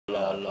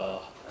la la.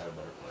 At a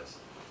better place.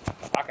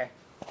 Okay.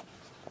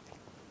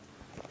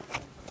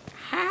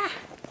 Ha.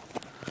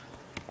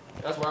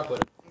 That's where I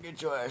put it.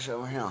 Get your ass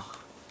over here.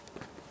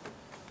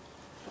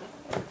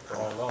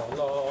 La la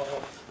la.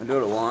 I do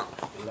what I want.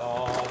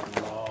 La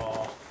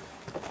la.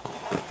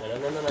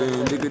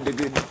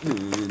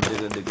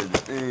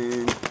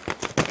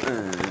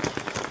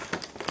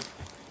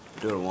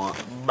 Do what I want.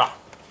 Bah.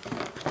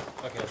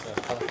 Okay, so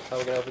how are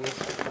we gonna open this?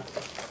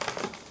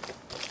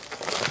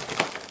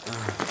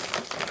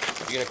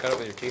 You gonna cut it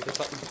with your teeth or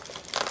something?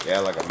 Yeah,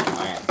 like a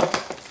man.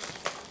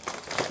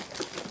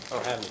 I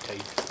don't have any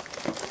teeth.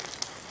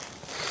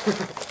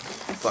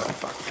 Fuck.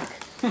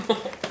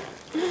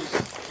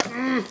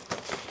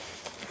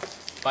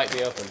 Bite me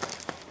open.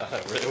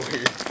 That's really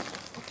weird.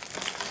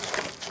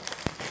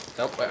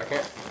 Nope, wait, I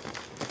can't.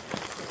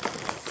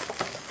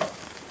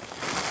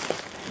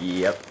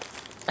 Yep.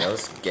 That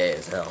was gay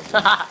as hell.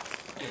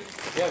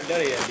 You haven't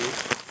done it yet, dude.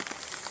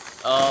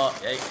 Oh,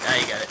 yeah, now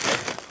you got it.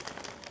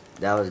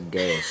 That was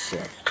gay as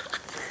shit.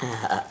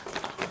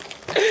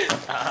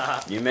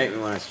 You make me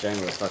want to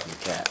strangle a fucking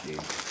cat,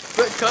 dude.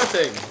 Quit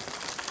cussing!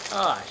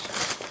 Gosh.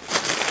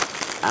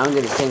 I don't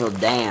get a single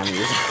damn.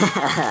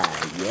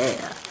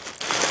 Yeah.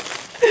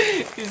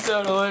 He's so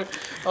annoying.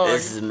 Oh,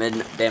 This is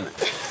midnight. Damn it.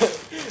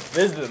 this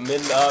is the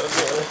midnight.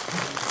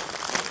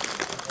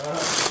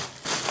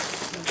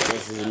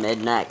 This is a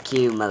midnight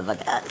cue,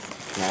 motherfucker.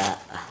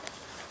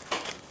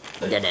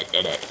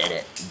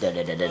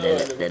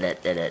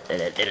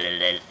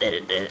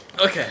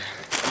 Okay.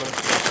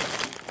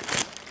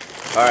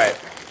 Alright.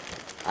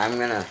 I'm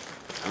gonna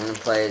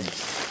play.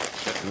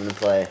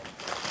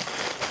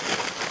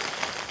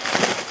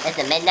 It's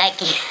a midnight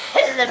cue.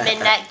 It's a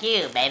midnight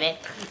cue, baby.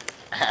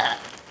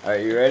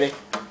 Alright, you ready?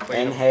 Wait,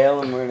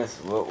 Inhale, and we're gonna.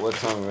 What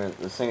song?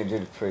 Let's sing a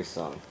Judas Priest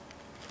song.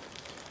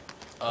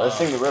 Let's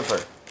sing the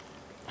Ripper.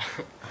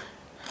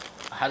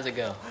 How does it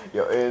go?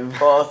 Yo,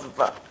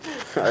 impossible.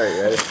 Alright,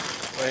 ready?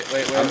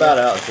 Wait. I'm about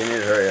out, so you need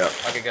to hurry up.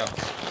 Okay, go.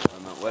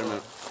 Wait a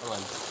minute. Come on.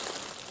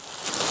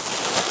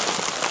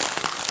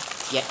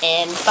 You're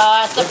in for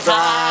a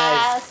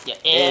surprise.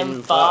 You're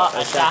in for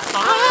a shock. I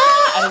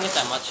didn't get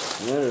that much.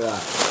 Neither did I.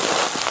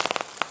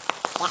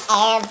 You're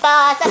in for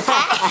a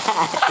surprise.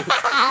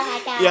 Oh my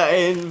god. You're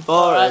in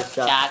for a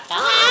shot.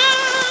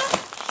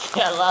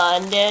 Your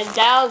London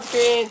town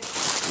screams.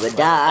 The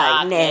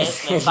darkness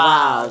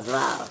falls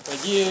loud.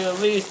 Would you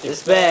least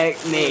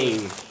Respect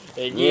me.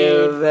 And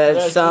You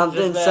bet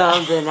something,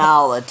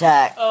 I'll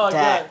attack. Oh,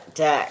 attack, God.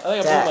 attack, I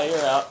think I pulled my attack.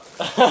 ear out.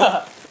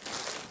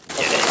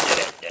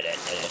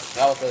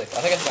 That was really. I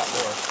think I got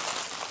more.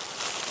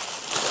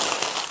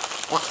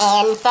 You're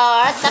in for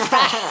a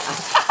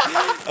surprise.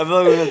 I feel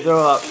like we're gonna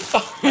throw up.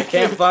 I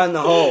can't find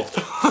the hole. Okay,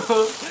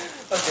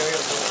 we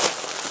gotta do it.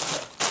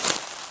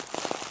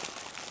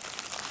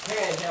 I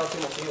can't inhale too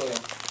much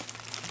helium.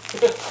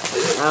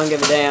 I don't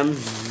give a damn.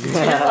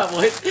 Yeah,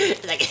 boys.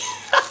 Like,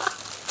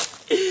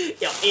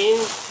 you're in.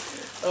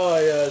 Oh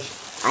my gosh.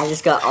 I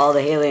just got all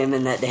the helium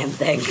in that damn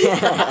thing.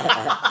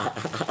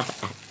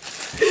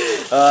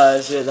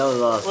 Oh shit, that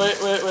was awesome. Wait.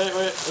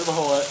 There's a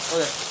hole in it.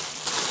 Okay.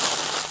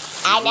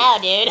 I know,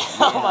 dude.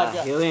 Oh my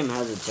god. Helium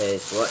has a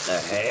taste. What the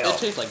hell? It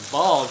tastes like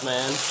balls,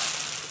 man.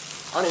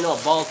 I don't even know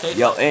what balls taste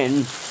Yo, like.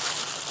 in.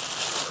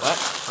 What?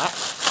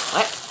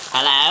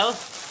 Hello?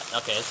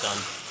 Okay, it's done.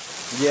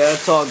 Yeah,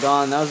 it's all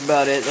gone. That was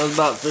about it. That was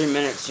about 3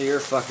 minutes of your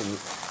fucking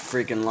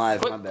freaking life.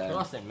 Quit My bad.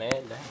 cussing, man.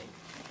 Dang.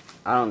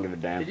 I don't give a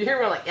damn. Did you hear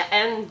me like, yeah,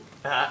 and...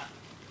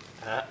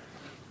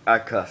 I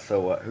cuss, so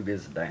what? Who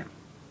gives a damn?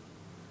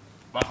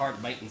 My heart's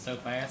beating so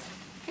fast.